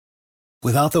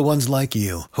Without the ones like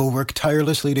you, who work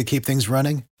tirelessly to keep things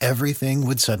running, everything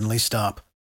would suddenly stop.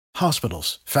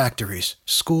 Hospitals, factories,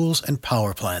 schools, and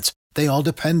power plants, they all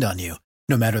depend on you.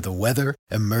 No matter the weather,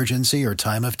 emergency, or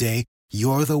time of day,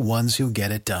 you're the ones who get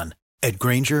it done. At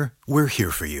Grainger, we're here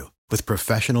for you with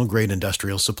professional-grade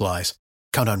industrial supplies.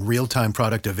 Count on real-time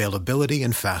product availability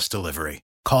and fast delivery.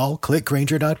 Call, click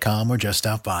Grainger.com, or just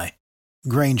stop by.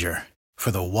 Grainger, for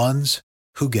the ones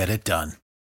who get it done.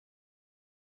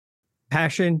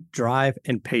 Passion, drive,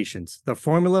 and patience. The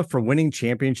formula for winning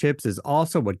championships is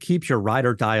also what keeps your ride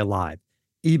or die alive.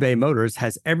 eBay Motors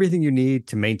has everything you need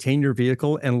to maintain your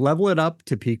vehicle and level it up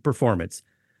to peak performance.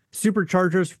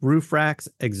 Superchargers, roof racks,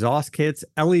 exhaust kits,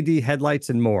 LED headlights,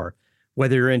 and more.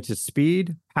 Whether you're into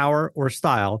speed, power, or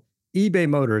style, eBay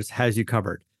Motors has you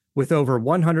covered. With over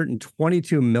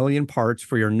 122 million parts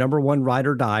for your number one ride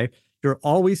or die, you'll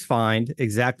always find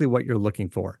exactly what you're looking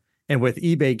for. And with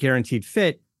eBay Guaranteed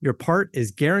Fit, your part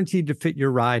is guaranteed to fit your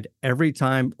ride every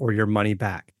time or your money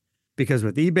back. Because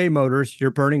with eBay Motors, you're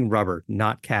burning rubber,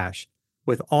 not cash.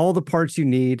 With all the parts you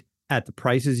need at the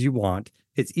prices you want,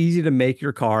 it's easy to make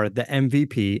your car the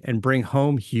MVP and bring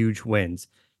home huge wins.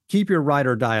 Keep your ride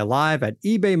or die alive at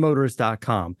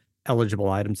ebaymotors.com.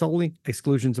 Eligible items only.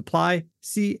 Exclusions apply.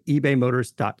 See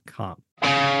ebaymotors.com.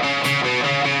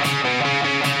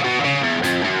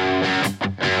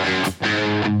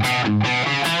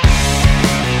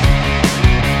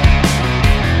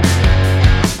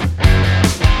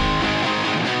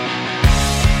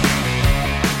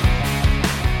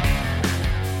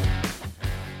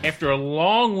 After a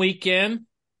long weekend,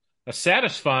 a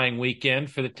satisfying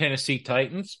weekend for the Tennessee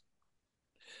Titans,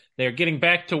 they're getting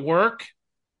back to work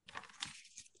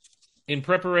in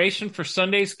preparation for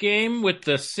Sunday's game with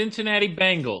the Cincinnati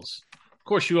Bengals. Of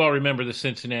course, you all remember the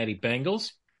Cincinnati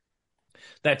Bengals.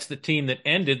 That's the team that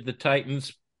ended the Titans'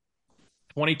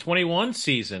 2021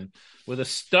 season with a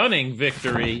stunning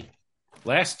victory,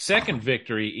 last-second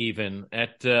victory even,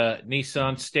 at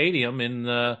Nissan Stadium in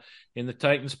the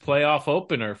Titans' playoff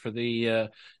opener for the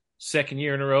second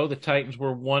year in a row. The Titans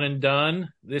were one and done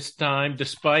this time,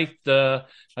 despite a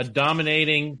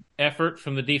dominating effort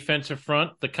from the defensive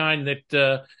front, the kind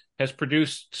that has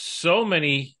produced so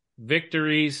many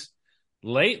victories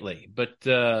lately. But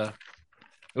it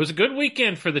was a good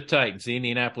weekend for the Titans. The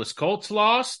Indianapolis Colts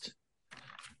lost.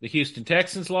 The Houston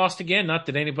Texans lost again. Not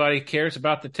that anybody cares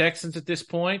about the Texans at this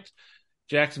point.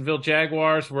 Jacksonville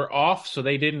Jaguars were off, so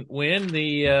they didn't win.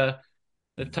 The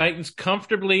Titans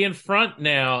comfortably in front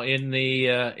now in the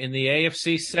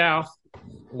AFC South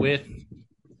with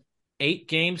 7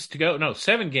 games to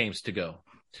go.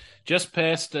 Just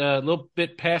past a little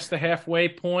bit past the halfway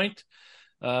point.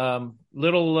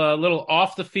 Little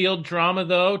off the field drama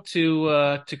though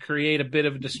to create a bit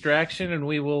of a distraction, and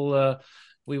we will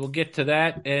get to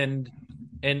that and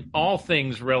all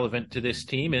things relevant to this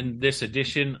team in this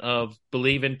edition of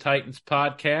Believe in Titans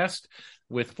podcast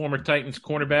with former Titans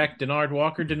cornerback Denard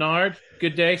Walker. Denard,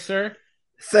 good day, sir.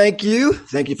 Thank you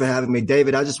for having me,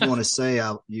 David. I just want to say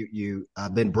I've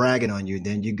been bragging on you.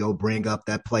 Then you go bring up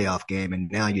that playoff game, and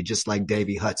now you're just like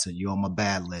Davey Hudson. You're on my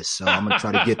bad list, so I'm gonna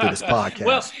try to get through this podcast.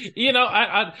 Well,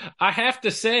 I have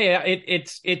to say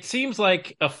it seems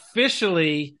like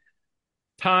officially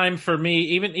time for me,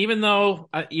 even though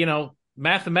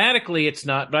mathematically it's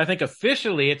not, but I think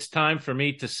officially it's time for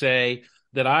me to say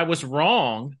that I was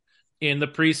wrong in the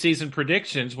preseason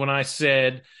predictions when I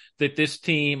said that this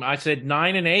team, I said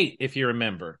 9-8, if you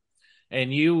remember.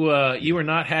 And you were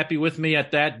not happy with me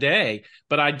at that day.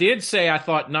 But I did say I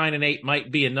thought 9-8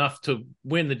 might be enough to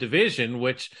win the division,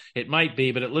 which it might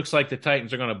be, but it looks like the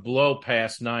Titans are going to blow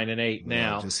past 9-8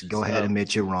 now. Yeah, just go ahead and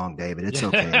admit you're wrong, David. It's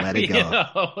okay. Let it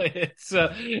go.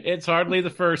 It's hardly the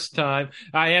first time.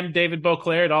 I am David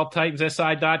Beauclair at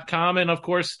alltitansi.com. And, of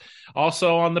course,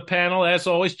 also on the panel, as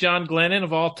always, John Glennon of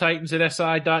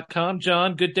alltitansi.com.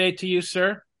 John, good day to you,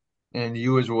 sir. And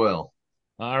you as well.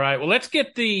 All right. Well, let's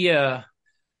get the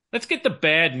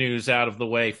bad news out of the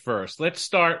way first. Let's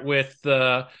start with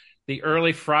the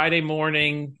early Friday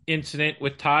morning incident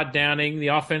with Todd Downing, the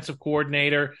offensive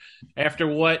coordinator, after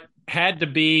what had to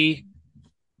be,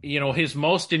 his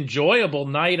most enjoyable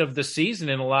night of the season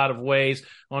in a lot of ways.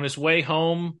 On his way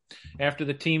home after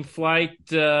the team flight,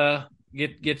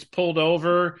 gets pulled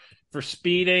over for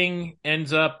speeding,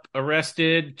 ends up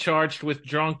arrested, charged with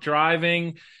drunk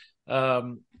driving.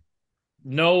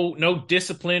 No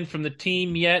discipline from the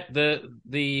team yet. Mike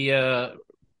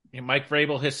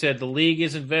Vrabel has said the league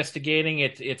is investigating.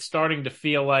 It's starting to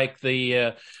feel like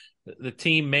the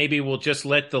team maybe will just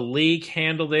let the league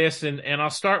handle this. And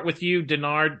I'll start with you,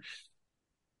 Denard.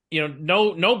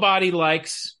 Nobody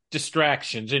likes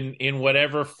distractions in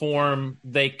whatever form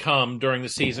they come during the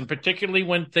season, particularly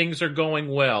when things are going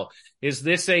well. Is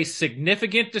this a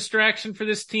significant distraction for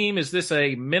this team? Is this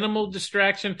a minimal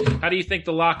distraction? How do you think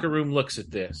the locker room looks at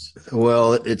this?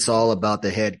 Well, it's all about the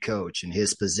head coach and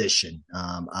his position.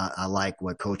 I like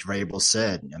what Coach Vrabel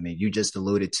said. I mean, you just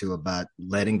alluded to about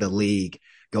letting the league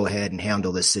go ahead and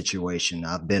handle this situation.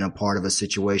 I've been a part of a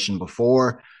situation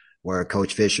before where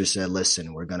Coach Fisher said,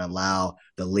 listen, we're going to allow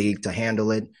the league to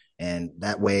handle it. And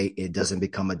that way it doesn't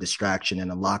become a distraction in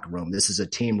the locker room. This is a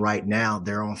team right now.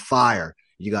 They're on fire.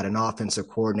 You got an offensive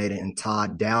coordinator in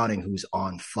Todd Downing who's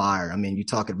on fire. I mean, you're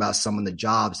talking about some of the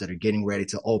jobs that are getting ready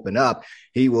to open up.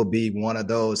 He will be one of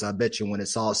those. I bet you when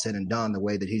it's all said and done, the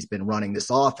way that he's been running this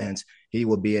offense, he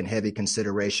will be in heavy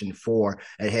consideration for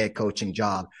a head coaching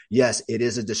job. Yes, it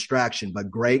is a distraction, but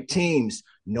great teams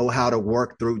know how to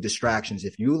work through distractions.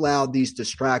 If you allow these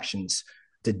distractions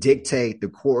to dictate the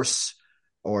course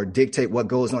or dictate what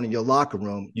goes on in your locker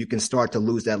room, you can start to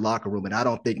lose that locker room. And I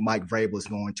don't think Mike Vrabel is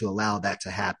going to allow that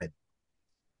to happen.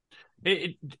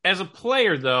 As a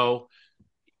player, though,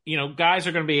 guys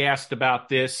are going to be asked about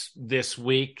this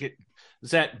week.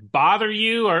 Does that bother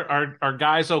you? Are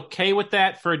guys okay with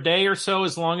that for a day or so,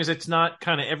 as long as it's not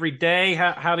kind of every day?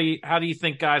 How do you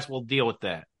think guys will deal with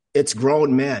that? It's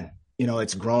grown men.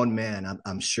 It's grown men.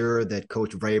 I'm sure that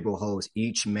Coach Vrabel holds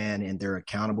each man and they're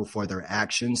accountable for their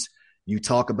actions. You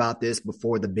talk about this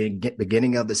before the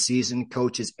beginning of the season,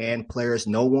 coaches and players.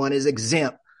 No one is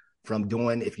exempt from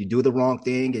doing, if you do the wrong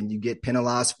thing and you get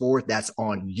penalized for it, that's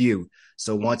on you.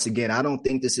 So once again, I don't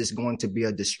think this is going to be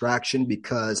a distraction,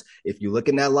 because if you look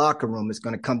in that locker room, it's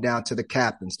going to come down to the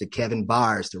captains, to Kevin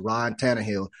Byers, to Ryan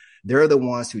Tannehill. They're the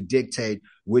ones who dictate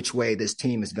which way this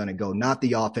team is going to go, not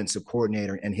the offensive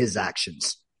coordinator and his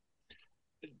actions.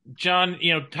 John,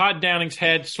 Todd Downing's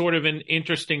had sort of an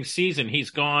interesting season. He's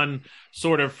gone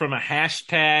sort of from a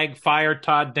hashtag fire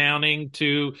Todd Downing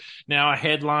to now a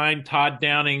headline, Todd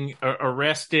Downing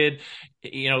arrested.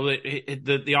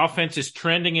 The offense is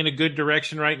trending in a good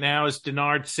direction right now. As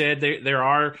Denard said, there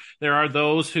are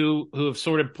those who have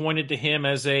sort of pointed to him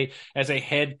as a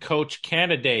head coach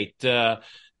candidate.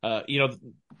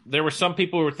 There were some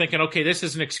people who were thinking, okay, this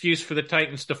is an excuse for the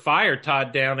Titans to fire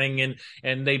Todd Downing,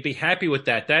 and they'd be happy with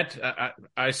that.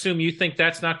 I assume you think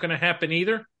that's not going to happen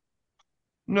either?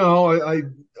 No,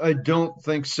 I don't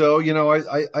think so.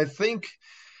 I think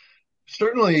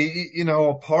certainly,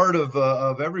 a part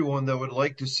of everyone that would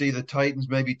like to see the Titans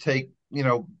maybe take,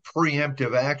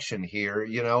 preemptive action here,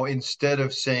 instead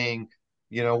of saying,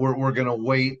 we're going to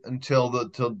wait until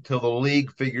the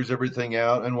league figures everything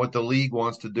out and what the league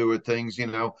wants to do with things.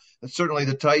 And certainly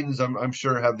the Titans, I'm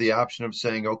sure, have the option of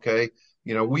saying, okay,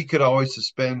 we could always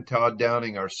suspend Todd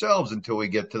Downing ourselves until we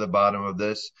get to the bottom of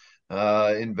this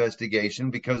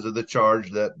investigation because of the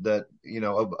charge that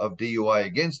of DUI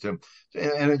against him.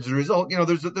 And as a result,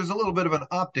 there's a little bit of an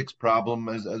optics problem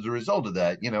as a result of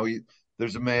that.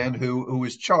 There's a man who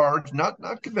is charged,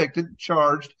 not convicted,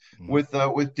 charged with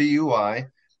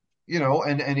DUI,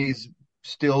 and he's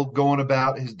still going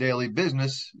about his daily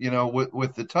business,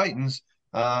 with the Titans,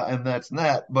 and that's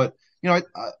that. But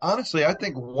honestly, I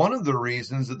think one of the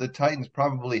reasons that the Titans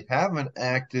probably haven't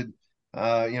acted,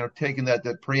 taken that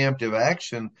preemptive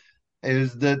action,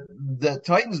 is that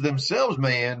Titans themselves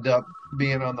may end up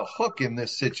being on the hook in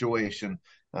this situation.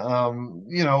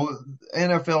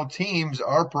 NFL teams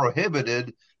are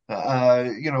prohibited,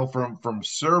 from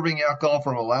serving alcohol,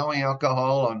 from allowing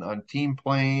alcohol on team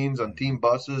planes, on team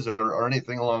buses, or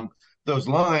anything along those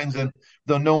lines. And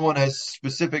though no one has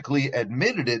specifically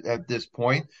admitted it at this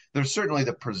point, there's certainly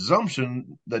the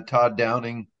presumption that Todd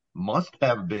Downing must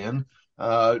have been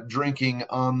drinking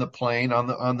on the plane,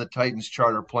 on the Titans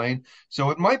charter plane. So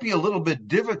it might be a little bit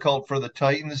difficult for the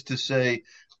Titans to say,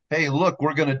 hey, look,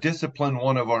 we're going to discipline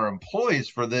one of our employees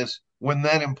for this, when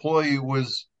that employee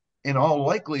was in all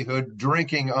likelihood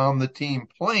drinking on the team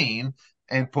plane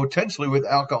and potentially with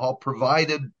alcohol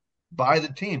provided by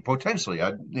the team. Potentially,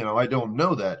 I don't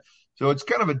know that. So it's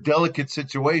kind of a delicate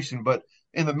situation. But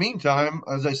in the meantime,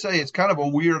 as I say, it's kind of a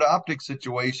weird optics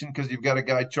situation, because you've got a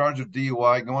guy charged with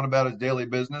DUI going about his daily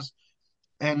business.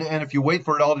 And if you wait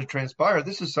for it all to transpire,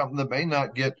 this is something that may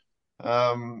not get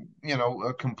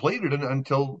completed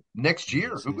until next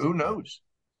year. Who knows?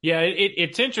 Yeah,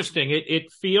 it's interesting.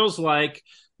 It feels like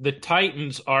the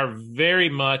Titans are very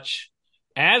much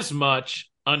as much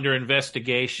under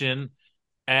investigation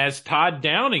as Todd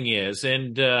Downing is,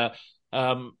 and it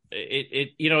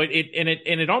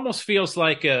almost feels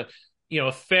like a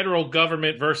federal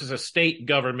government versus a state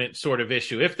government sort of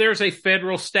issue. If there's a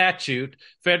federal statute,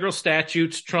 federal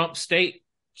statutes trump state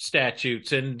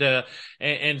statutes,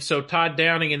 and so Todd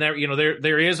Downing, and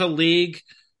there is a league.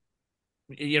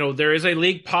 There is a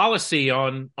league policy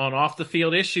on off the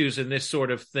field issues and this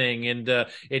sort of thing, and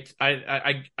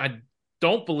I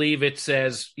don't believe it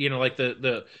says like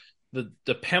the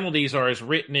penalties are as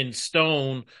written in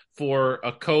stone for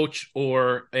a coach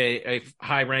or a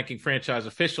high ranking franchise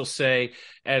official, say,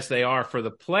 as they are for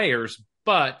the players,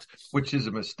 but which is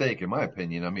a mistake in my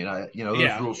opinion. I mean, those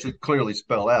Yeah. rules should clearly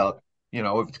spell out,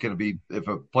 if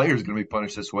a player is going to be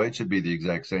punished this way, it should be the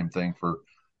exact same thing for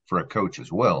a coach as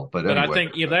well. But But anyway. I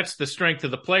think that's the strength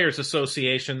of the Players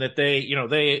Association, that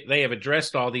they have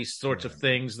addressed all these sorts of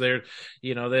things. They're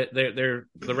the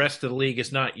rest of the league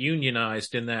is not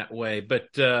unionized in that way.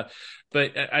 But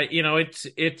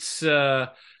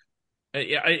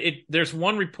there's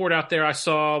one report out there I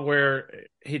saw where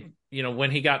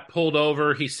when he got pulled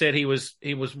over, he said he was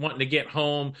wanting to get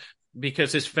home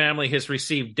because his family has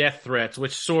received death threats,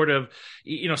 which sort of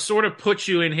puts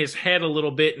you in his head a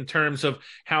little bit in terms of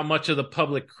how much of the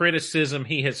public criticism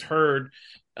he has heard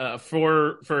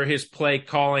for his play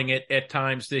calling at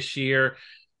times this year.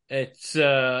 It's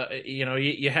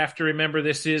you have to remember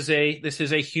this is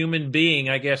a human being,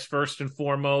 I guess, first and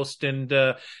foremost, and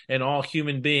all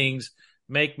human beings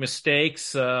make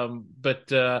mistakes.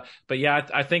 But yeah,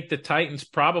 I think the Titans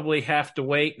probably have to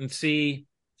wait and see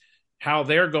how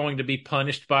they're going to be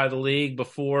punished by the league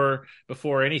before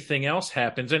anything else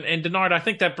happens. And Denard, I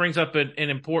think that brings up an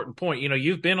important point.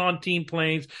 You've been on team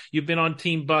planes, you've been on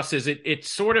team buses. It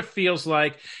sort of feels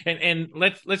like, and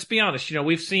let's be honest,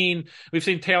 we've seen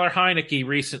Taylor Heineke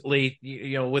recently,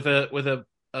 with a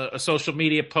social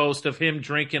media post of him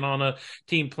drinking on a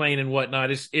team plane and whatnot.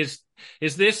 Is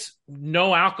this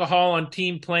no alcohol on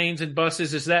team planes and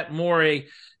buses? Is that more a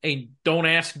don't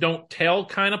ask, don't tell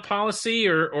kind of policy,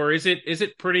 or was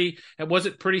it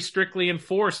pretty strictly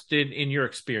enforced in your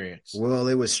experience? Well,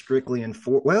 it was strictly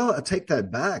enforced. Well, I take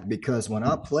that back, because when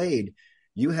I played,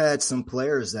 you had some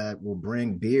players that will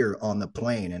bring beer on the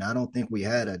plane, and I don't think we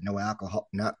had a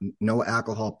no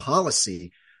alcohol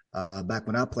policy. Back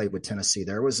when I played with Tennessee,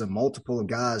 there was a multiple of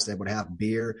guys that would have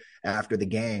beer after the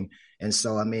game. And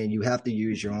so, I mean, you have to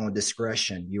use your own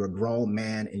discretion. You're a grown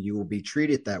man and you will be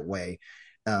treated that way.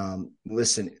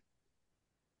 Listen,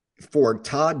 for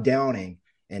Todd Downing,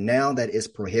 and now that it's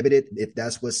prohibited, if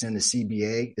that's what's in the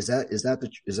CBA, is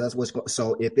that what's going?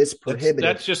 So if it's prohibited,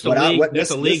 that's just a league. That's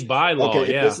a league bylaw.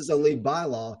 Okay, yeah. If this is a league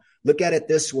bylaw, look at it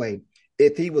this way: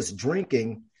 if he was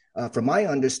drinking, from my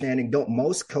understanding, don't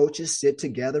most coaches sit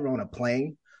together on a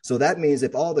plane? So that means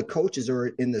if all the coaches are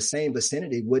in the same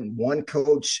vicinity, wouldn't one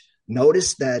coach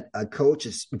notice that a coach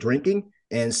is drinking?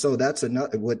 And so that's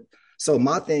another. So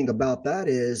my thing about that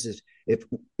is if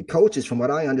coaches, from what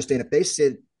I understand, if they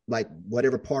sit like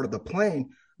whatever part of the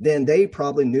plane, then they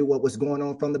probably knew what was going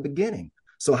on from the beginning.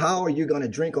 So how are you going to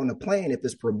drink on the plane if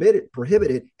it's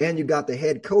prohibited, and you got the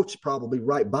head coach probably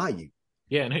right by you?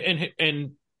 Yeah,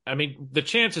 and I mean, the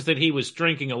chances that he was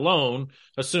drinking alone,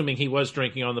 assuming he was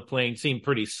drinking on the plane, seem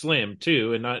pretty slim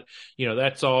too. And not,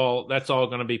 that's all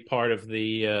going to be part of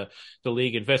the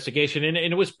league investigation. And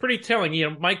it was pretty telling.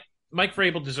 Mike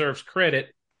Vrabel deserves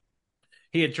credit.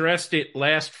 He addressed it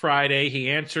last Friday. He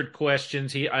answered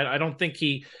questions. I don't think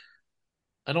he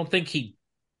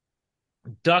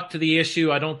ducked the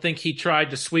issue. I don't think he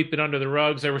tried to sweep it under the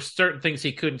rugs. There were certain things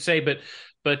he couldn't say,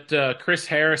 but Chris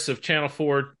Harris of Channel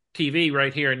 4 TV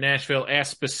right here in Nashville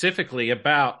asked specifically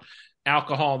about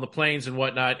alcohol on the planes and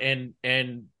whatnot,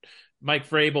 and Mike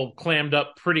Vrabel clammed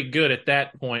up pretty good at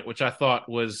that point, which I thought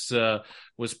was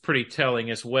pretty telling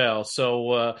as well.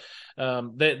 So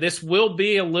this will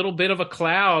be a little bit of a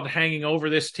cloud hanging over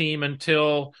this team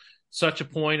until such a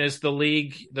point as the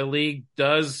league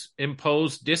does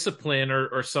impose discipline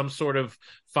or some sort of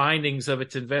findings of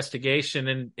its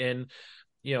investigation. And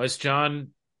as John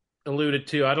alluded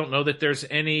to, I don't know that there's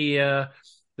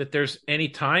any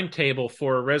timetable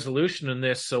for a resolution in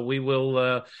this. So we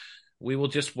will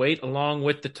just wait along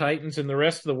with the Titans and the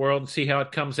rest of the world and see how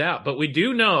it comes out. But we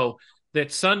do know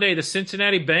that Sunday the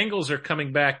Cincinnati Bengals are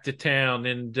coming back to town,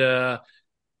 and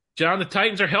John, the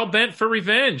Titans are hell-bent for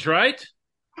revenge, right?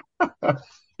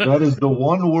 That is the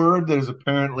one word that is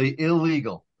apparently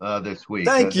illegal this week.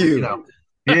 Thank you.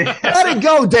 Yeah. Let it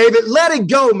go, David. Let it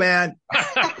go, man.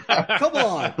 Come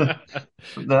on.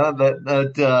 No,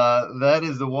 that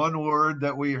is the one word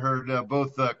that we heard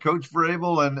both Coach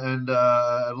Vrabel and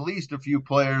at least a few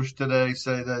players today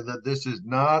say that this is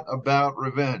not about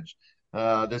revenge.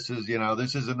 This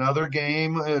is another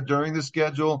game during the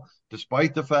schedule,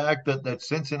 despite the fact that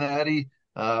Cincinnati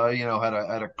had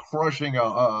a crushing,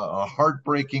 a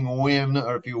heartbreaking win,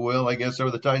 or if you will, I guess, over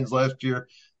the Titans last year.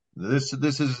 This is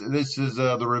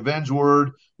the revenge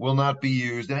word will not be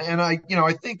used. And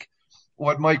I think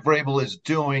what Mike Vrabel is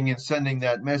doing in sending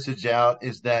that message out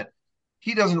is that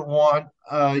he doesn't want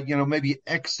maybe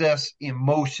excess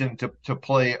emotion to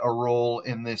play a role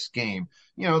in this game.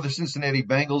 The Cincinnati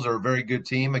Bengals are a very good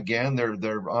team. Again,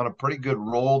 they're on a pretty good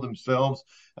roll themselves.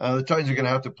 The Titans are going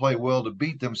to have to play well to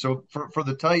beat them. So for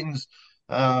the Titans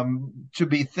to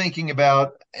be thinking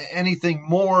about anything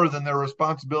more than their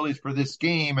responsibilities for this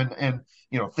game and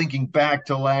thinking back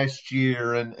to last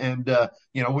year and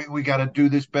we got to do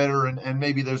this better and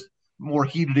maybe there's more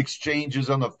heated exchanges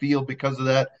on the field because of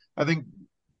that. I think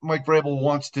Mike Vrabel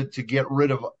wants to get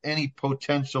rid of any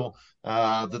potential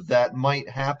that might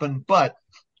happen. But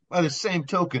by the same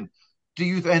token, do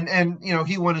you and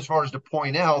he went as far as to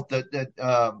point out that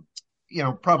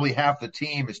probably half the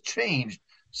team has changed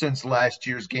since last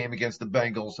year's game against the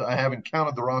Bengals. I haven't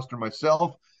counted the roster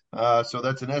myself, so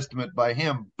that's an estimate by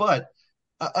him. But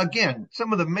again,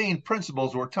 some of the main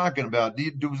principles we're talking about.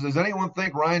 Does anyone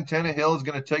think Ryan Tannehill is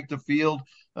going to take the field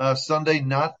Sunday,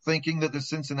 not thinking that the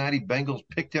Cincinnati Bengals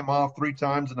picked him off 3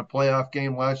 times in a playoff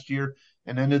game last year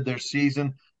and ended their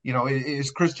season?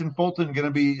 Is Christian Fulton going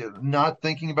to be not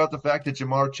thinking about the fact that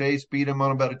Jamar Chase beat him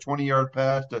on about a 20-yard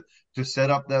pass to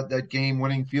set up that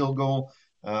game-winning field goal?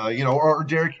 Or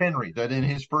Derrick Henry, that in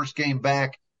his first game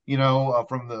back,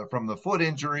 from the foot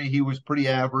injury, he was pretty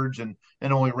average and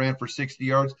only ran for 60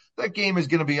 yards. That game is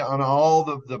going to be on all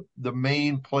the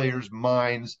main players'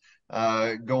 minds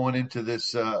going into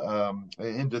this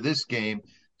game.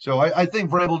 So I think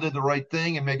Vrabel did the right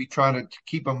thing and maybe try to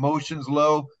keep emotions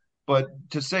low. But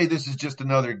to say this is just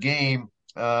another game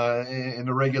in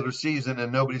the regular season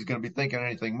and nobody's going to be thinking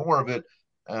anything more of it,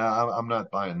 I'm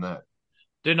not buying that.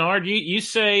 Denard, you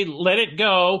say let it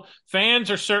go. Fans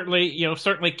are certainly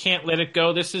can't let it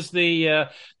go. This is the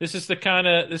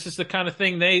kind of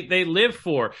thing they live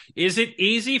for. Is it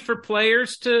easy for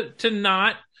players to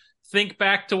not think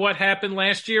back to what happened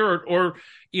last year, or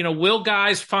will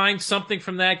guys find something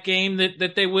from that game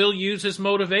that they will use as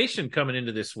motivation coming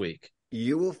into this week?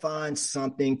 You will find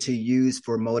something to use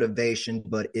for motivation,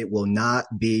 but it will not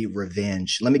be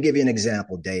revenge. Let me give you an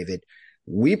example, David.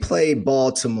 We played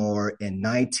Baltimore in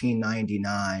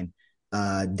 1999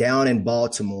 down in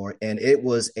Baltimore, and it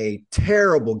was a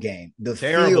terrible game. The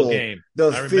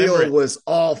field was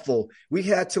awful. We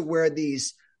had to wear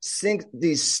these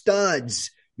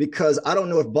studs because I don't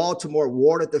know if Baltimore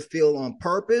watered the field on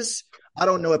purpose. I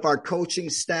don't know if our coaching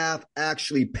staff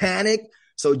actually panicked.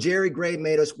 So Jerry Gray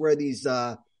made us wear these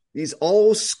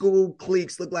old school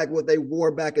cleats, look like what they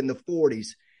wore back in the 40s.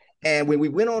 And when we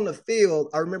went on the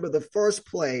field, I remember the first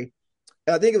play,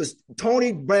 I think it was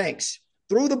Tony Banks,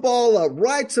 threw the ball up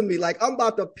right to me like I'm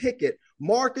about to pick it.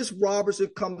 Marcus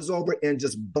Robertson comes over and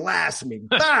just blasts me.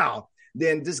 Bow!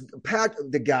 Then just pat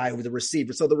the guy with the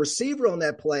receiver. So the receiver on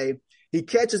that play, he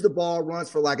catches the ball,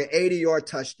 runs for like an 80-yard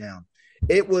touchdown.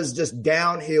 It was just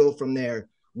downhill from there.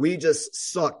 We just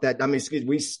sucked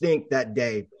we stink that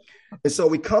day. And so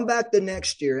we come back the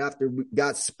next year after we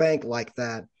got spanked like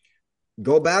that.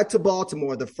 Go back to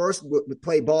Baltimore. The first we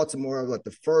played Baltimore,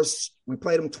 we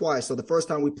played them twice. So the first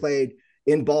time we played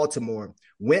in Baltimore,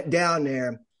 went down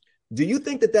there. Do you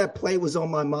think that play was on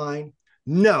my mind?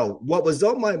 No. What was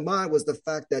on my mind was the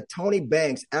fact that Tony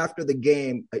Banks, after the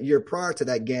game, a year prior to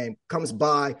that game, comes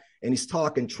by and he's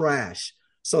talking trash.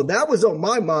 So that was on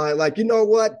my mind. Like, you know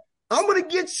what? I'm going to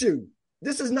get you.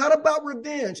 This is not about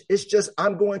revenge. It's just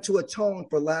I'm going to atone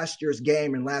for last year's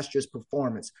game and last year's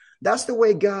performance. That's the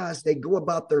way guys, they go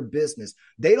about their business.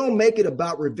 They don't make it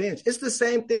about revenge. It's the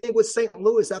same thing with St.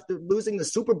 Louis after losing the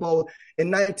Super Bowl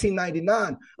in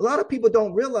 1999. A lot of people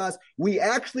don't realize we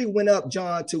actually went up,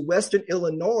 John, to Western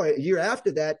Illinois a year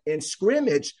after that in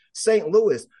scrimmage St.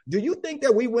 Louis. Do you think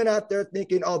that we went out there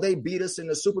thinking, oh, they beat us in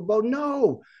the Super Bowl?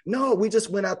 No, we just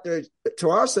went out there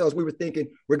to ourselves. We were thinking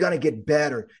we're going to get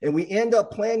better. And we end up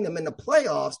playing them in the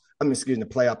playoffs. In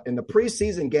the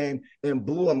preseason game and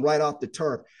blew them right off the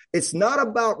turf. It's not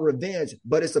about revenge,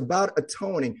 but it's about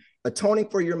atoning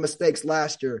for your mistakes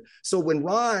last year. So when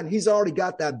Ryan, he's already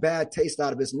got that bad taste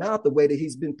out of his mouth, the way that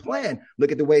he's been playing.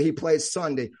 Look at the way he played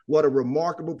Sunday. What a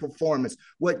remarkable performance.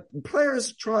 What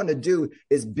players trying to do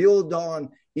is build on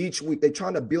each week. They're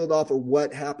trying to build off of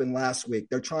what happened last week.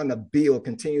 They're trying to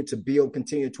continue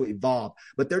to evolve,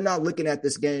 but they're not looking at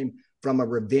this game from a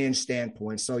revenge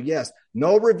standpoint. So yes,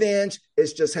 no revenge.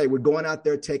 It's just, hey, we're going out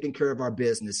there taking care of our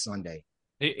business Sunday.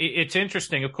 It's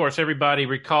interesting. Of course, everybody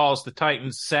recalls the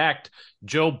Titans sacked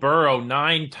Joe Burrow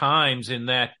 9 times in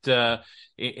that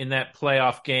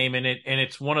playoff game, and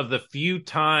it's one of the few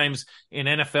times in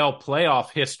NFL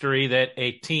playoff history that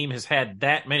a team has had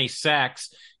that many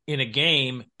sacks in a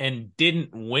game and didn't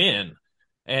win.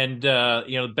 And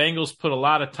the Bengals put a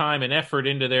lot of time and effort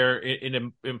into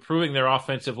in improving their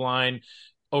offensive line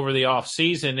over the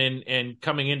offseason. And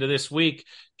coming into this week,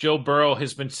 Joe Burrow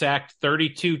has been sacked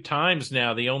 32 times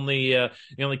now. The only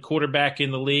quarterback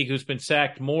in the league who's been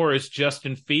sacked more is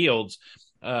Justin Fields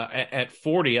at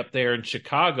 40 up there in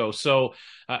Chicago. So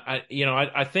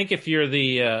I think if you're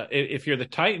the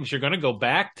Titans, you're going to go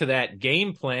back to that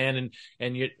game plan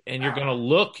and you're going to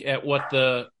look at what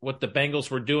the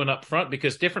Bengals were doing up front,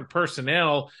 because different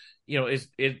personnel, is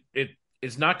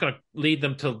not going to lead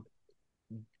them to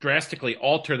drastically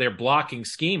alter their blocking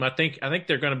scheme. I think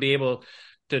they're going to be able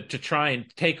to try and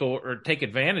take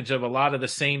advantage of a lot of the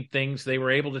same things they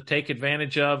were able to take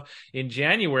advantage of in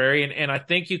January. And I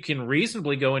think you can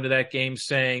reasonably go into that game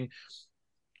saying,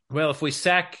 well, if we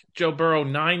sack Joe Burrow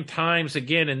 9 times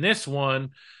again in this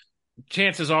one,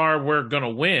 chances are we're going to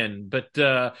win. But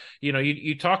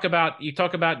you talk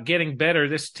about getting better.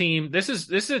 This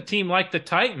is a team like the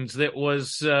Titans that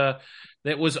was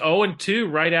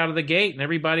 0-2 right out of the gate, and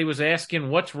everybody was asking,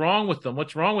 what's wrong with them?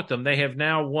 What's wrong with them? They have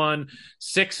now won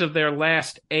 6 of their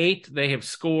last 8. They have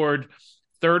scored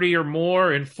 30 or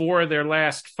more in 4 of their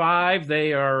last 5.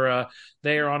 They are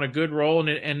on a good roll.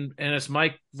 And as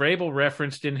Mike Vrabel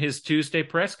referenced in his Tuesday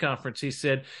press conference, he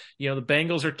said, the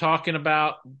Bengals are talking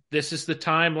about this is the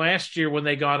time last year when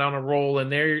they got on a roll,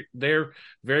 and they're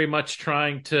very much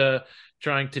trying to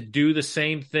do the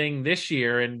same thing this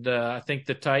year. And I think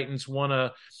the Titans want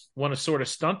to sort of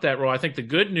stunt that roll. I think the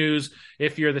good news,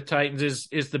 if you're the Titans,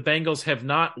 is the Bengals have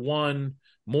not won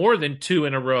more than 2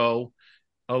 in a row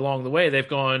along the way. They've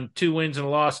gone 2 wins and a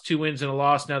loss, 2 wins and a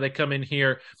loss. Now they come in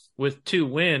here with 2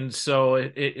 wins. So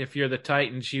if you're the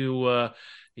Titans, you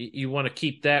want to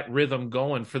keep that rhythm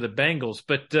going for the Bengals.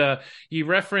 But you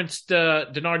referenced,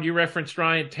 Denard, you referenced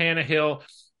Ryan Tannehill.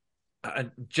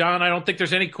 John, I don't think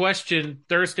there's any question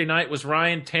Thursday night was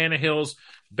Ryan Tannehill's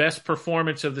best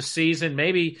performance of the season.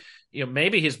 Maybe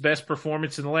his best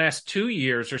performance in the last 2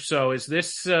 years or so. Is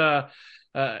this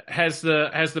has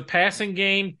the passing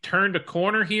game turned a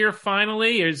corner here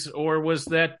finally? Or was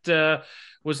that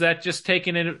just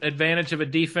taking advantage of a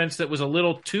defense that was a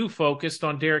little too focused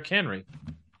on Derrick Henry?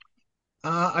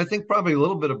 I think probably a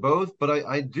little bit of both, but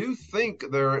I do think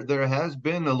there has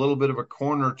been a little bit of a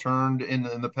corner turned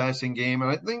in the passing game.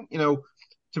 And I think,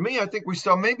 to me, I think we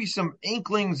saw maybe some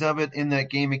inklings of it in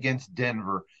that game against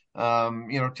Denver.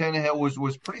 Tannehill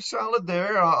was pretty solid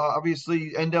there.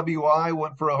 Obviously, NWI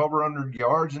went for over 100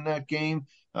 yards in that game.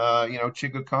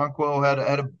 Chig Okonkwo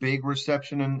had a big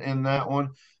reception in that one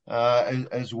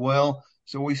as well.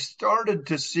 So we started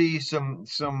to see some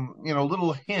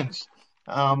little hints.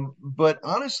 But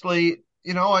honestly,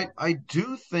 I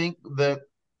do think that,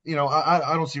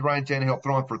 I don't see Ryan Tannehill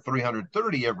throwing for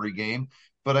 330 every game,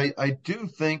 but I do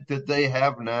think that they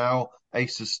have now a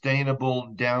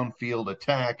sustainable downfield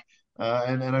attack.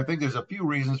 And I think there's a few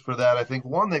reasons for that. I think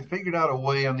one, they figured out a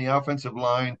way on the offensive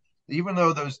line, even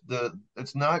though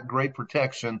it's not great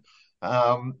protection.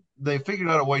 They figured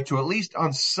out a way to, at least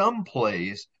on some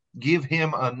plays, give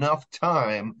him enough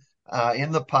time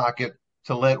in the pocket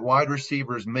to let wide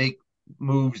receivers make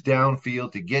moves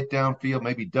downfield, to get downfield,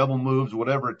 maybe double moves,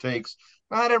 whatever it takes.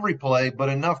 Not every play, but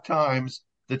enough times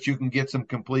that you can get some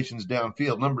completions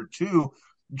downfield. Number 2,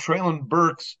 Treylon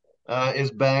Burks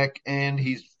is back, and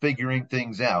he's figuring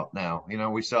things out now.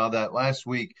 We saw that last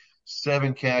week,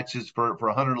 7 catches for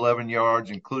 111 yards,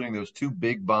 including those 2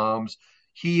 big bombs.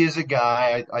 He is a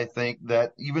guy, I think,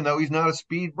 that even though he's not a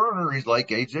speed burner, he's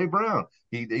like A.J. Brown.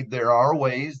 There are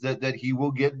ways that he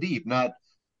will get deep, not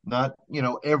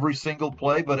every single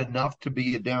play, but enough to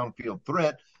be a downfield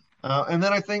threat. And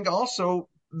then I think also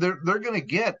they're going to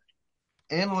get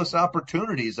endless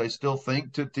opportunities, I still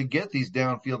think, to get these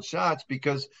downfield shots,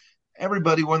 because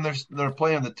everybody, when they're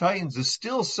playing the Titans, is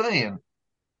still saying,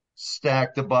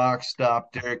 stack the box,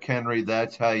 stop Derrick Henry.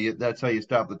 That's how you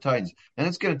stop the Titans. And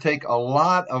it's going to take a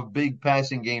lot of big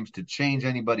passing games to change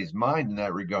anybody's mind in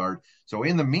that regard. So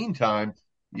in the meantime,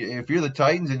 if you're the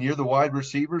Titans and you're the wide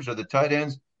receivers or the tight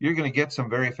ends, you're going to get some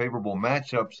very favorable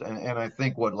matchups. And I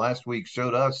think what last week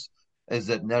showed us is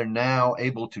that they're now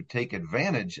able to take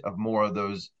advantage of more of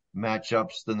those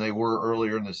matchups than they were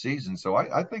earlier in the season. So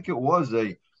I think it was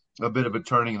a bit of a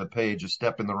turning of the page, a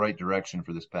step in the right direction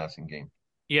for this passing game.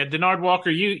 Yeah, Denard Walker,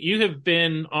 you have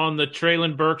been on the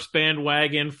Traylon Burks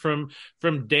bandwagon from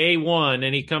day one,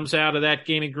 and he comes out of that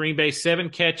game in Green Bay, 7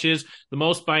 catches, the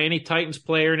most by any Titans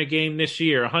player in a game this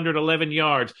year, 111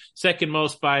 yards, second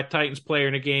most by a Titans player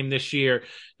in a game this year.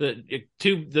 The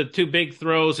two big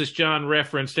throws, as John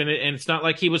referenced, and it's not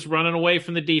like he was running away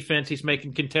from the defense. He's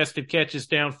making contested catches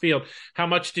downfield. How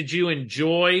much did you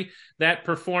enjoy that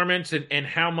performance, and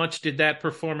how much did that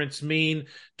performance mean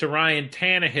to Ryan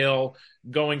Tannehill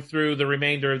going through the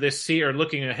remainder of this season, or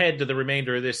looking ahead to the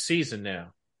remainder of this season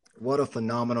now? What a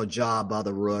phenomenal job by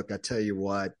the Rook. I tell you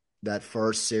what, that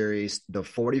first series, the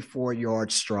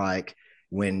 44-yard strike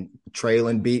when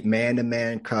Traylon beat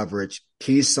man-to-man coverage,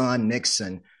 Keyshawn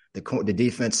Nixon, the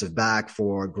defensive back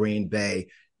for Green Bay,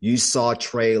 you saw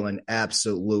Traylon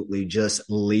absolutely just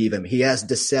leave him. He has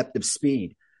deceptive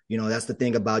speed. You know, that's the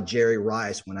thing about Jerry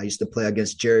Rice. When I used to play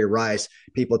against Jerry Rice,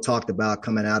 people talked about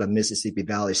coming out of Mississippi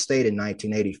Valley State in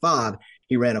 1985.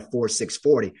 He ran a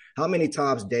 4.640. How many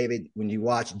times, David, when you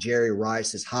watch Jerry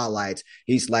Rice's highlights,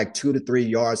 he's like 2 to 3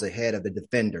 yards ahead of the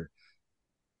defender?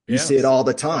 You see it all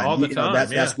the time. All the time.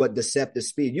 That's what deceptive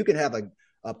speed. You can have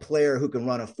a player who can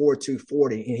run a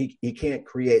 4.240 and he can't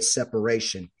create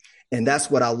separation. And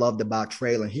that's what I loved about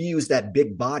Traylon. He used that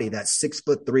big body, that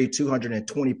 6'3",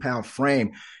 220-pound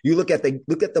frame. You look at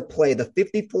the play, the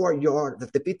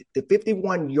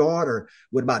 51-yarder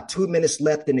with about 2 minutes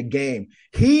left in the game.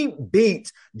 He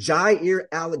beat Jaire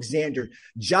Alexander.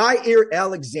 Jaire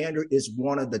Alexander is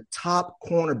one of the top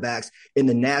cornerbacks in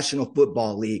the National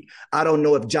Football League. I don't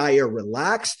know if Jaire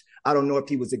relaxed. I don't know if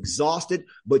he was exhausted,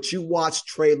 but you watch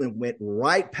Traylon went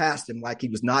right past him like he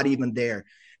was not even there.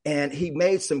 And he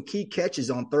made some key catches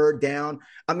on third down.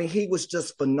 I mean, he was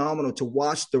just phenomenal to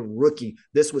watch the rookie.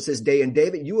 This was his day. And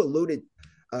David, you alluded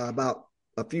about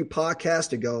a few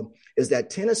podcasts ago, is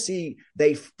that Tennessee,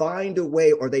 they find a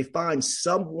way, or they find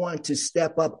someone to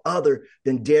step up other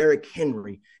than Derrick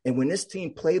Henry. And when this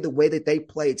team played the way that they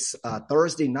played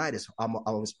Thursday night, I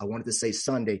wanted to say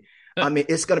Sunday, I mean,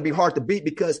 it's going to be hard to beat,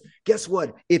 because guess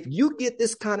what? If you get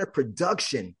this kind of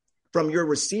production from your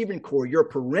receiving core, your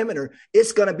perimeter,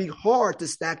 it's going to be hard to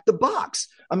stack the box.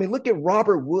 I mean, look at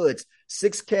Robert Woods,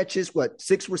 6 catches,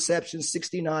 6 receptions,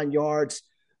 69 yards.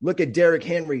 Look at Derrick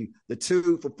Henry, the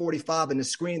 2 for 45 and the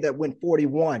screen that went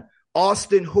 41.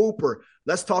 Austin Hooper,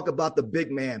 let's talk about the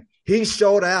big man. He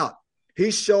showed out.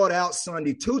 He showed out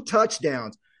Sunday, 2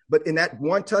 touchdowns. But in that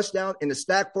 1 touchdown in the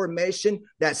stack formation,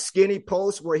 that skinny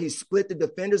post where he split the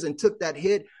defenders and took that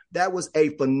hit, that was a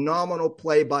phenomenal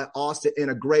play by Austin and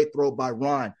a great throw by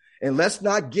Ron. And let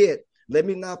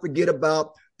me not forget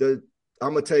about I'm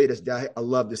going to tell you this, guy. I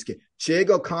love this kid. Chig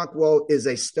Okonkwo is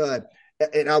a stud.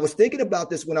 And I was thinking about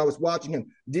this when I was watching him.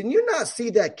 Didn't you not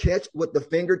see that catch with the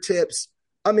fingertips?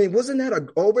 I mean, wasn't that an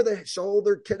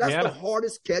over-the-shoulder catch? That's the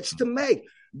hardest catch to make.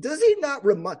 Does he not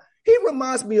He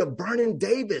reminds me of Vernon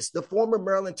Davis, the former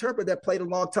Maryland Terrapin that played a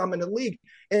long time in the league.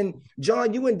 And,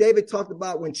 John, you and David talked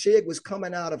about when Chig was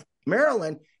coming out of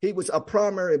Maryland, he was a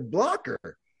primary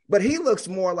blocker. But he looks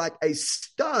more like a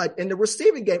stud in the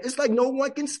receiving game. It's like no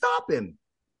one can stop him.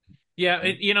 Yeah,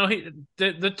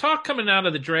 the talk coming out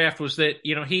of the draft was that,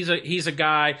 he's a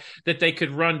guy that they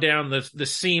could run down the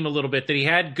seam a little bit, that he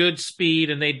had good speed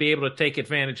and they'd be able to take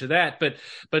advantage of that. But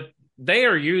they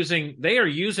are using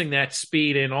that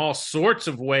speed in all sorts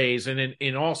of ways and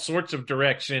in all sorts of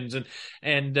directions.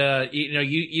 And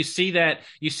you see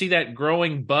that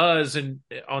growing buzz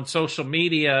on social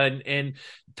media, and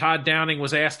Todd Downing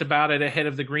was asked about it ahead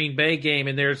of the Green Bay game.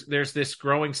 And there's this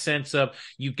growing sense of,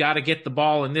 you got to get the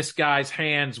ball in this guy's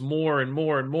hands more and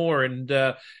more and more.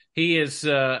 And, he is,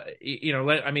 let's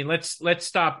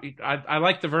stop. I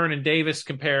like the Vernon Davis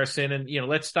comparison, and,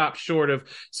 let's stop short of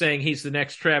saying he's the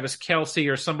next Travis Kelce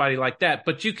or somebody like that.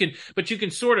 But you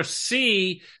can sort of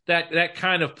see that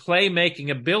kind of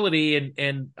playmaking ability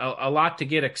and a lot to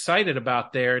get excited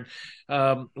about there.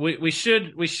 And we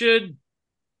should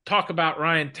talk about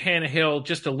Ryan Tannehill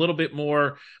just a little bit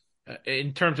more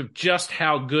in terms of just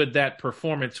how good that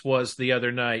performance was the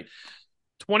other night.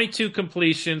 22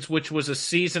 completions, which was a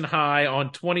season high,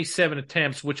 on 27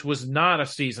 attempts, which was not a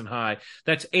season high.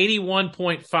 That's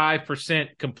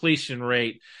 81.5% completion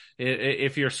rate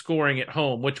if you're scoring at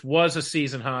home, which was a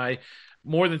season high.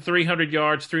 More than 300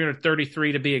 yards,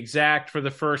 333 to be exact, for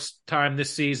the first time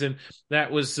this season.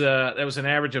 That was an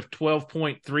average of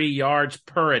 12.3 yards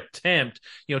per attempt.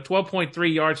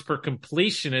 12.3 yards per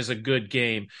completion is a good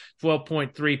game.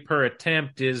 12.3 per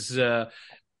attempt is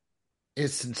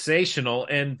sensational.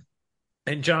 And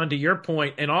John, to your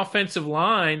point, an offensive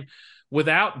line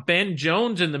without Ben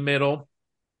Jones in the middle,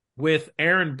 with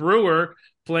Aaron Brewer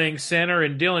playing center,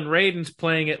 and Dylan Radin's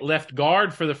playing at left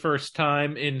guard for the first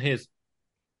time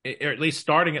or at least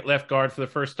starting at left guard for the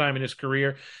first time in his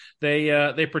career.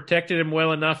 They protected him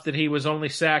well enough that he was only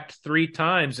sacked 3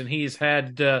 times, and he's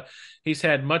had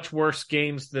much worse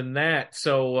games than that.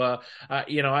 So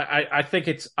I think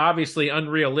it's obviously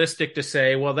unrealistic to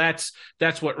say, well, that's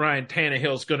what Ryan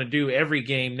Tannehill's going to do every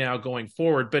game now going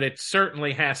forward, but it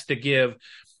certainly has to give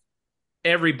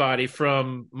everybody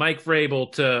from Mike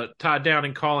Vrabel to Todd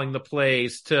Downing calling the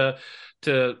plays to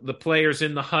the players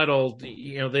in the huddle,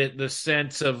 the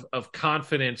sense of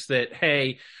confidence that,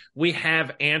 hey, we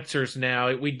have answers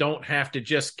now. We don't have to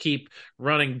just keep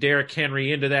running Derrick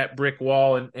Henry into that brick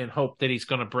wall and hope that he's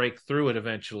going to break through it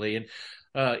eventually. And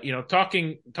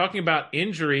talking about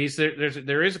injuries,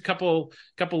 there is a couple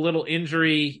little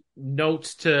injury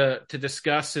notes to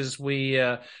discuss as we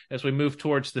move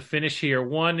towards the finish here.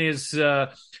 One is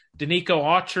Denico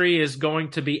Autry is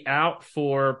going to be out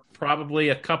for probably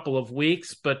a couple of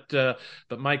weeks, but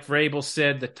Mike Vrabel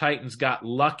said the Titans got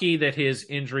lucky that his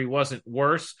injury wasn't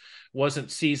worse, wasn't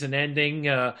season ending.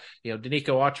 Denico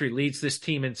Autry leads this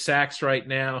team in sacks right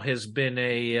now, has been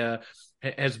a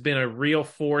real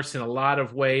force in a lot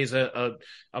of ways, a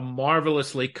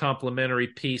marvelously complimentary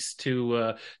piece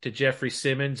to Jeffrey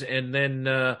Simmons. And then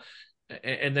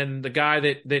the guy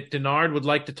that Denard would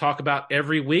like to talk about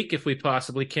every week, if we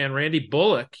possibly can, Randy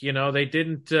Bullock. They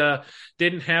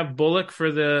didn't have Bullock for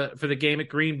the game at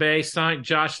Green Bay, signed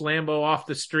Josh Lambo off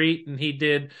the street, and he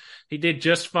did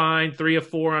just fine, 3 of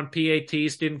 4 on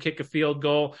PATs, didn't kick a field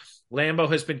goal.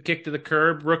 Lambo has been kicked to the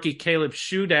curb. Rookie Caleb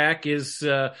Shudak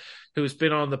who's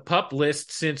been on the PUP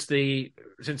list since the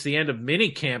end of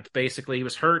minicamp. Basically, he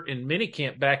was hurt in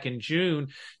minicamp back in June,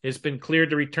 has been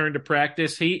cleared to return to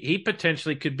practice. He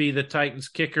potentially could be the Titans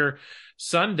kicker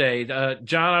Sunday.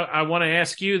 John, I want to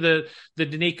ask you the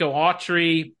Denico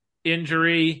Autry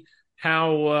injury.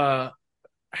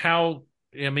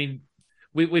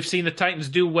 We've seen the Titans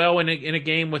do well in a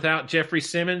game without Jeffrey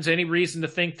Simmons. Any reason to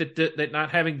think that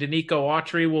not having Denico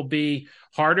Autry will be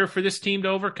harder for this team to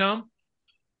overcome?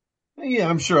 Yeah,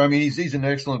 I'm sure. I mean, he's an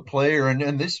excellent player,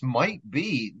 and this might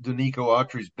be Denico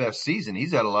Autry's best season.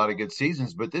 He's had a lot of good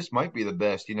seasons, but this might be the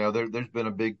best. There's been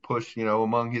a big push,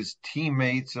 among his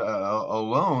teammates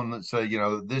alone that say,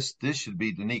 this should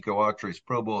be Denico Autry's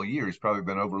Pro Bowl year. He's probably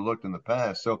been overlooked in the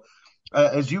past. So,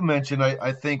 as you mentioned,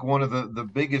 I think one of the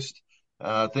biggest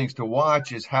things to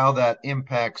watch is how that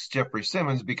impacts Jeffrey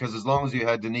Simmons, because as long as you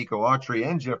had Denico Autry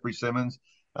and Jeffrey Simmons,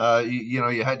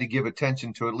 you had to give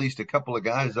attention to at least a couple of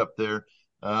guys up there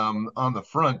on the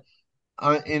front.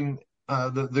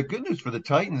 The good news for the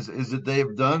Titans is that they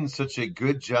have done such a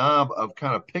good job of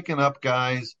kind of picking up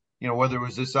guys, whether it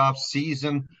was this off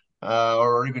season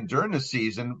or even during the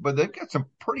season, but they've got some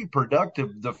pretty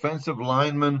productive defensive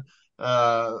linemen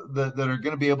that are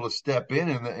going to be able to step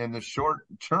in the short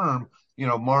term.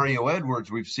 Mario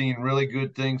Edwards, we've seen really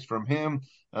good things from him.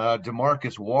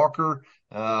 DeMarcus Walker,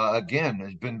 again,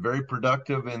 has been very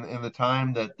productive in the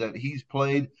time that he's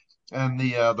played. And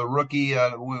the rookie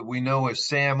we know is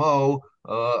Sam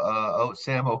Okwanko,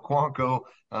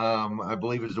 I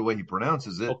believe is the way he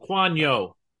pronounces it.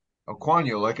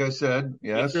 Okwonyo, like I said,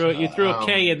 yes. You threw a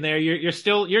K in there.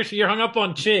 You're hung up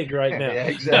on Chig right now. Yeah,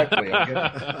 exactly.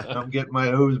 I'm getting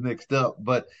my O's mixed up,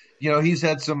 but he's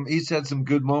had some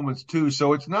good moments too.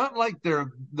 So it's not like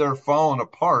they're falling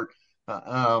apart,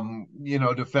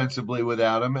 defensively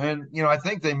without him. And I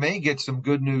think they may get some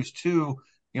good news too.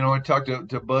 I talked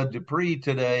to Bud Dupree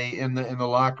today in the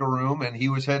locker room, and he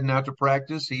was heading out to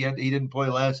practice. He didn't play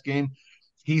last game.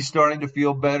 He's starting to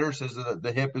feel better. Says that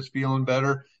the hip is feeling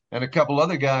better. And a couple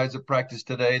other guys that practiced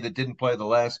today that didn't play the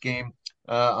last game,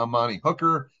 Amani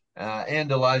Hooker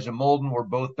and Elijah Molden, were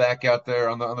both back out there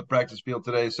on the practice field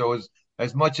today. So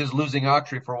as much as losing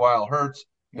Autry for a while hurts,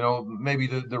 maybe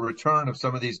the return of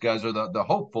some of these guys, or the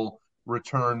hopeful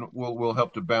return, will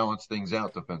help to balance things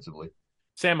out defensively.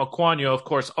 Sam Okwanyo, of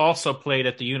course, also played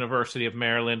at the University of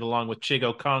Maryland along with Chig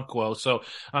Okonkwo. So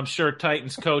I'm sure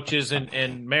Titans coaches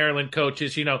and Maryland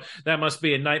coaches, that must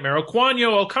be a nightmare.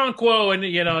 Okwanyo, Okonkwo, and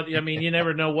you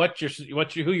never know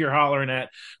who you're hollering at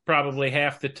probably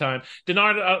half the time.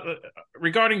 Denard,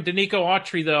 regarding Denico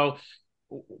Autry though,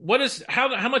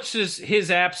 how much is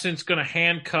his absence going to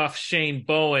handcuff Shane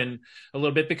Bowen a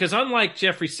little bit? Because unlike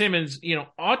Jeffrey Simmons,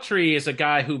 Autry is a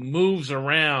guy who moves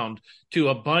around to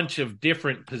a bunch of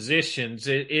different positions.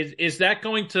 Is that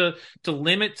going to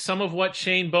limit some of what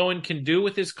Shane Bowen can do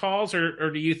with his calls,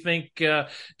 or do you think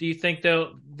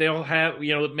they'll have,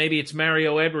 maybe it's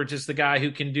Mario Edwards is the guy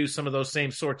who can do some of those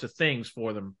same sorts of things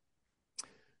for them?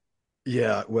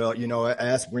 Yeah, well, I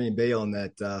asked Green Bay on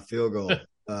that field goal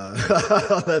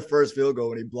that first field goal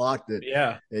when he blocked it.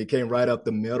 Yeah. He came right up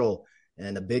the middle.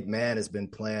 And the big man has been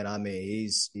playing. I mean,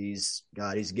 he's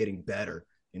getting better.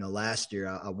 You know, last year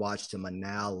I watched him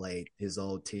annihilate his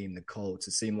old team, the Colts.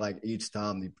 It seemed like each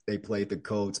time they played the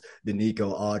Colts,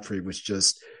 Denico Autry was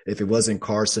just, if it wasn't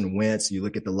Carson Wentz, you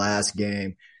look at the last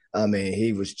game, I mean,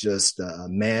 he was just a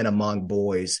man among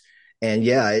boys. And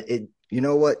yeah, you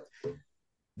know what?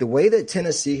 The way that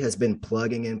Tennessee has been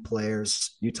plugging in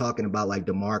players, you talking about like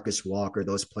DeMarcus Walker,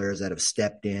 those players that have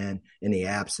stepped in the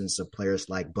absence of players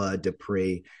like Bud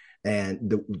Dupree, and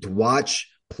to watch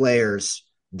players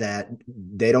that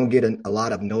they don't get a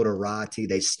lot of notoriety,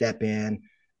 they step in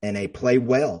and they play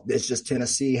well. It's just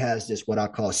Tennessee has just what I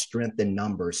call strength in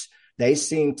numbers. They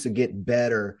seem to get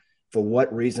better. For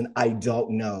what reason, I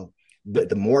don't know. But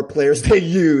the more players they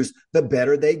use, the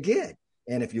better they get.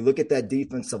 And if you look at that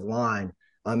defensive line,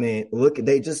 I mean, look,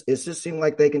 it just seemed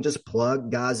like they can just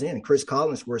plug guys in. Chris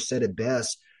Collinsworth said it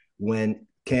best when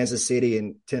Kansas City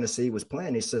and Tennessee was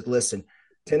playing. He said, listen,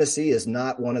 Tennessee is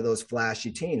not one of those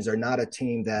flashy teams. They're not a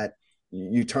team that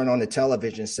you turn on the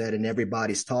television set and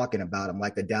everybody's talking about them,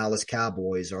 like the Dallas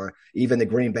Cowboys or even the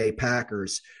Green Bay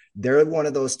Packers. They're one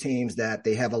of those teams that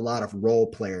they have a lot of role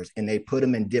players and they put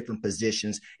them in different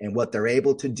positions. And what they're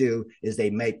able to do is they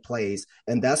make plays.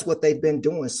 And that's what they've been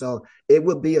doing. So it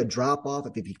would be a drop off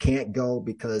if you can't go,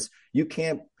 because we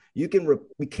can't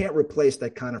replace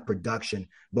that kind of production.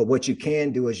 But what you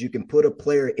can do is you can put a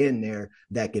player in there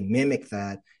that can mimic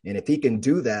that. And if he can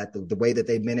do that, the way that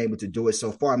they've been able to do it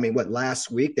so far, I mean, last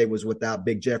week they was without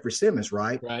Big Jeffrey Simmons,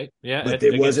 right? Right. Yeah. But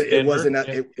it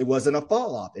wasn't a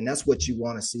fall off. And that's what you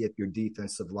want to see if your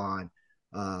defensive line,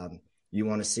 you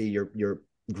want to see your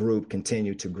group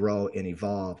continue to grow and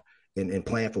evolve and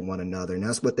plan for one another. And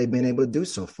that's what they've been able to do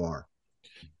so far.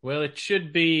 Well, it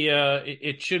should be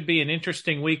an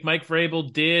interesting week. Mike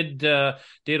Vrabel did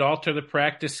alter the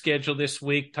practice schedule this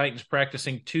week. Titans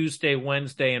practicing Tuesday,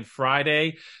 Wednesday, and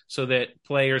Friday so that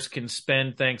players can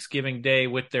spend Thanksgiving Day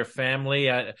with their family.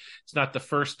 It's not the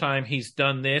first time he's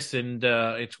done this, and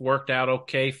it's worked out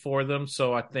okay for them.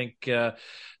 So I think the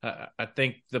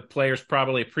players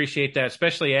probably appreciate that,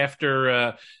 especially after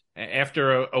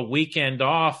a weekend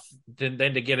off, then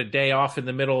to get a day off in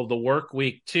the middle of the work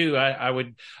week too. I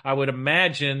would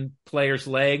imagine players'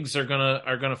 legs are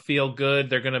gonna feel good.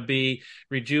 They're gonna be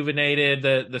rejuvenated.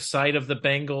 The sight of the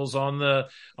Bengals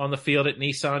on the field at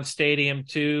Nissan Stadium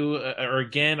too,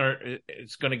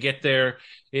 it's gonna get their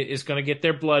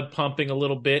blood pumping a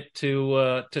little bit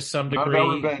to some degree. Not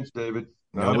about revenge, David.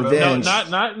 No revenge.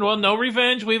 No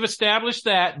revenge. We've established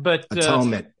that, but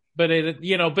atonement.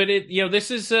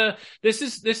 This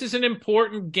is an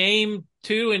important game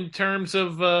too in terms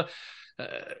of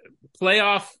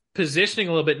playoff positioning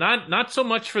a little bit. Not so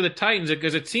much for the Titans,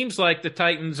 because it seems like the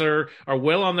Titans are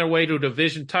well on their way to a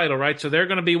division title, right? So they're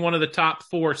going to be one of the top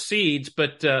 4 seeds,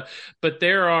 but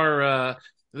there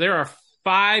are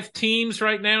 5 teams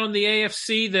right now in the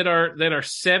AFC that are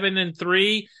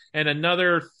 7-3, and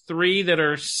another 3 that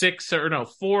are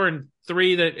 4 and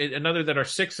 3 that are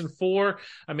 6-4.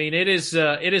 I mean, it is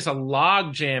a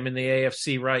log jam in the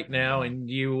AFC right now, and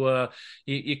you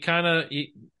kind of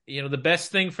the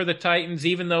best thing for the Titans,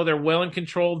 even though they're well in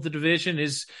control of the division,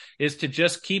 is to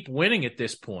just keep winning at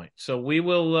this point. So we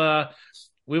will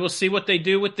see what they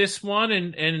do with this one,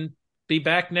 and be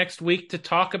back next week to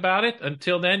talk about it.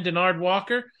 Until then, Denard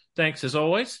Walker, thanks as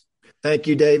always. Thank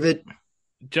you, David.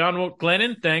 John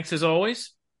Glennon, thanks as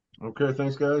always. Okay,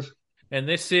 thanks, guys. And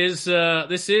this is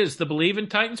the Believe in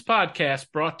Titans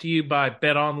podcast, brought to you by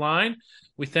Bet Online.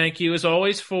 We thank you as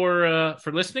always for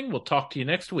listening. We'll talk to you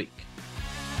next week.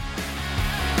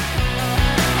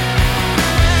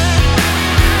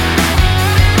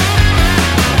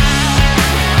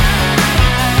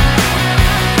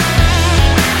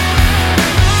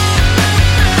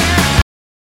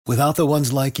 Without the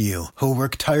ones like you, who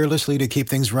work tirelessly to keep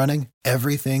things running,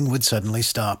 everything would suddenly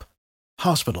stop.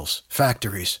 Hospitals,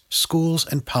 factories, schools,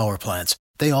 and power plants,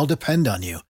 they all depend on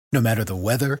you. No matter the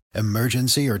weather,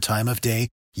 emergency, or time of day,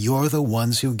 you're the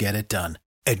ones who get it done.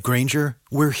 At Grainger,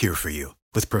 we're here for you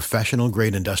with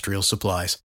professional-grade industrial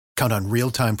supplies. Count on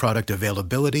real-time product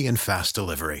availability and fast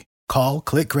delivery. Call,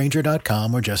 click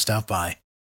Grainger.com, or just stop by.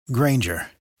 Grainger,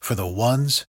 for the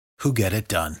ones who get it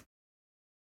done.